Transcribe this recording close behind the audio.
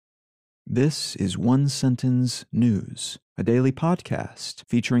This is One Sentence News, a daily podcast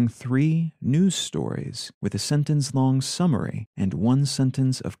featuring 3 news stories with a sentence-long summary and 1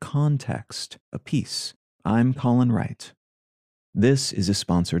 sentence of context apiece. I'm Colin Wright. This is a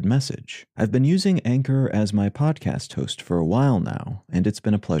sponsored message. I've been using Anchor as my podcast host for a while now, and it's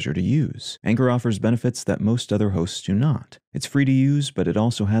been a pleasure to use. Anchor offers benefits that most other hosts do not. It's free to use, but it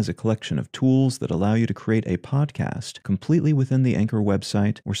also has a collection of tools that allow you to create a podcast completely within the Anchor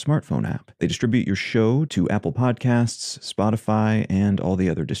website or smartphone app. They distribute your show to Apple Podcasts, Spotify, and all the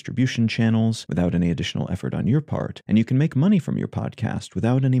other distribution channels without any additional effort on your part, and you can make money from your podcast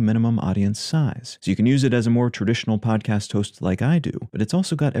without any minimum audience size. So you can use it as a more traditional podcast host like I do, but it's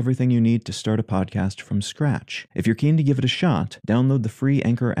also got everything you need to start a podcast from scratch. If you're keen to give it a shot, download the free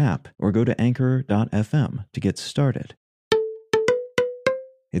Anchor app or go to anchor.fm to get started.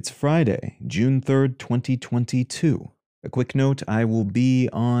 It's Friday, June 3rd, 2022. A quick note, I will be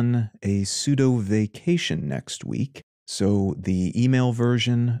on a pseudo-vacation next week, so the email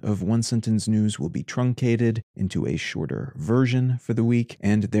version of One Sentence News will be truncated into a shorter version for the week,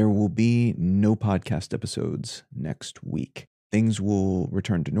 and there will be no podcast episodes next week. Things will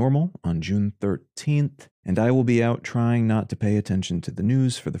return to normal on June 13th, and I will be out trying not to pay attention to the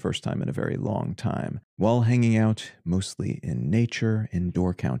news for the first time in a very long time, while hanging out mostly in nature in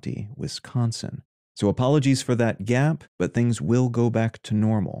Door County, Wisconsin. So apologies for that gap, but things will go back to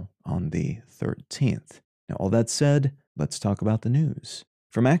normal on the 13th. Now, all that said, let's talk about the news.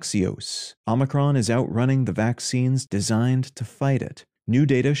 From Axios, Omicron is outrunning the vaccines designed to fight it. New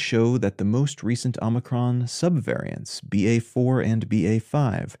data show that the most recent Omicron subvariants, BA4 and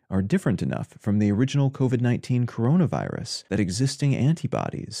BA5, are different enough from the original COVID-19 coronavirus that existing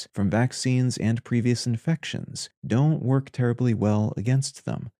antibodies from vaccines and previous infections don't work terribly well against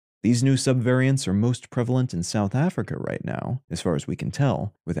them. These new subvariants are most prevalent in South Africa right now, as far as we can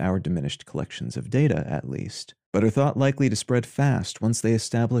tell, with our diminished collections of data at least, but are thought likely to spread fast once they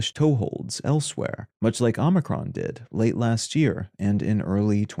establish toeholds elsewhere, much like Omicron did late last year and in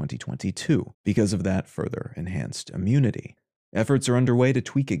early 2022, because of that further enhanced immunity. Efforts are underway to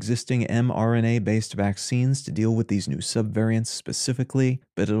tweak existing mRNA-based vaccines to deal with these new subvariants specifically,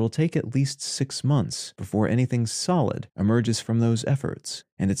 but it'll take at least 6 months before anything solid emerges from those efforts,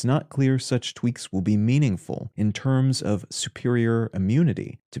 and it's not clear such tweaks will be meaningful in terms of superior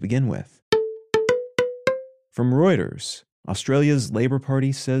immunity to begin with. From Reuters, Australia's Labour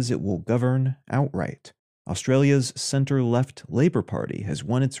Party says it will govern outright. Australia's centre-left Labour Party has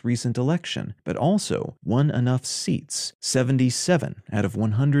won its recent election, but also won enough seats, 77 out of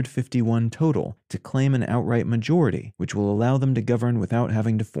 151 total, to claim an outright majority, which will allow them to govern without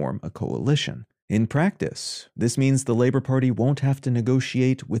having to form a coalition. In practice, this means the Labour Party won't have to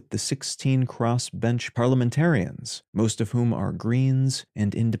negotiate with the 16 cross-bench parliamentarians, most of whom are Greens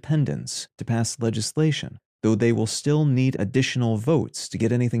and Independents, to pass legislation, though they will still need additional votes to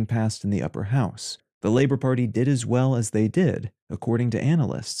get anything passed in the upper house. The Labour Party did as well as they did, according to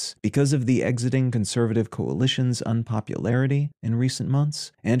analysts, because of the exiting Conservative coalition's unpopularity in recent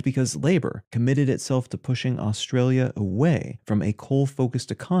months, and because Labour committed itself to pushing Australia away from a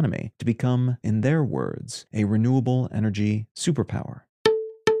coal-focused economy to become, in their words, a renewable energy superpower.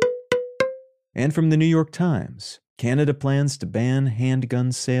 And from the New York Times, Canada plans to ban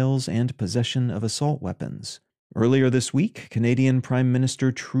handgun sales and possession of assault weapons. Earlier this week, Canadian Prime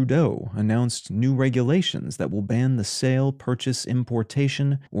Minister Trudeau announced new regulations that will ban the sale, purchase,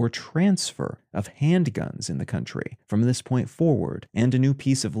 importation, or transfer of handguns in the country from this point forward, and a new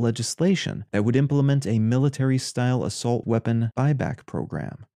piece of legislation that would implement a military-style assault weapon buyback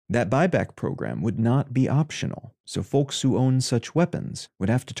program. That buyback program would not be optional, so folks who own such weapons would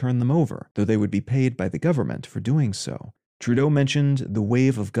have to turn them over, though they would be paid by the government for doing so. Trudeau mentioned the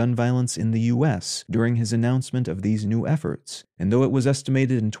wave of gun violence in the U.S. during his announcement of these new efforts, and though it was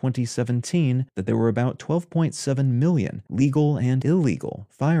estimated in 2017 that there were about 12.7 million legal and illegal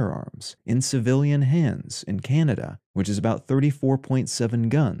firearms in civilian hands in Canada, which is about 34.7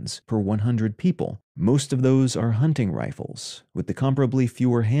 guns per 100 people, most of those are hunting rifles, with the comparably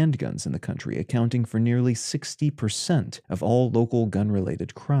fewer handguns in the country accounting for nearly 60% of all local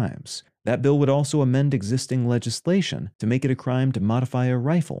gun-related crimes. That bill would also amend existing legislation to make it a crime to modify a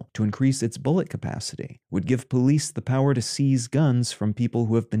rifle to increase its bullet capacity, would give police the power to seize guns from people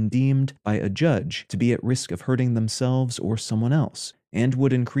who have been deemed by a judge to be at risk of hurting themselves or someone else, and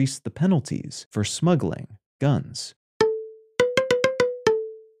would increase the penalties for smuggling guns.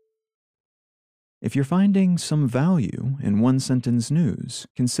 If you're finding some value in One Sentence News,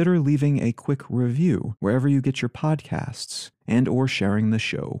 consider leaving a quick review wherever you get your podcasts and/or sharing the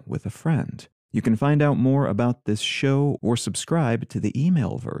show with a friend. You can find out more about this show or subscribe to the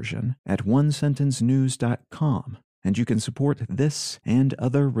email version at onesentencenews.com. And you can support this and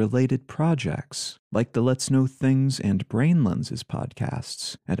other related projects, like the Let's Know Things and Brain Lenses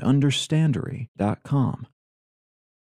podcasts, at understandery.com.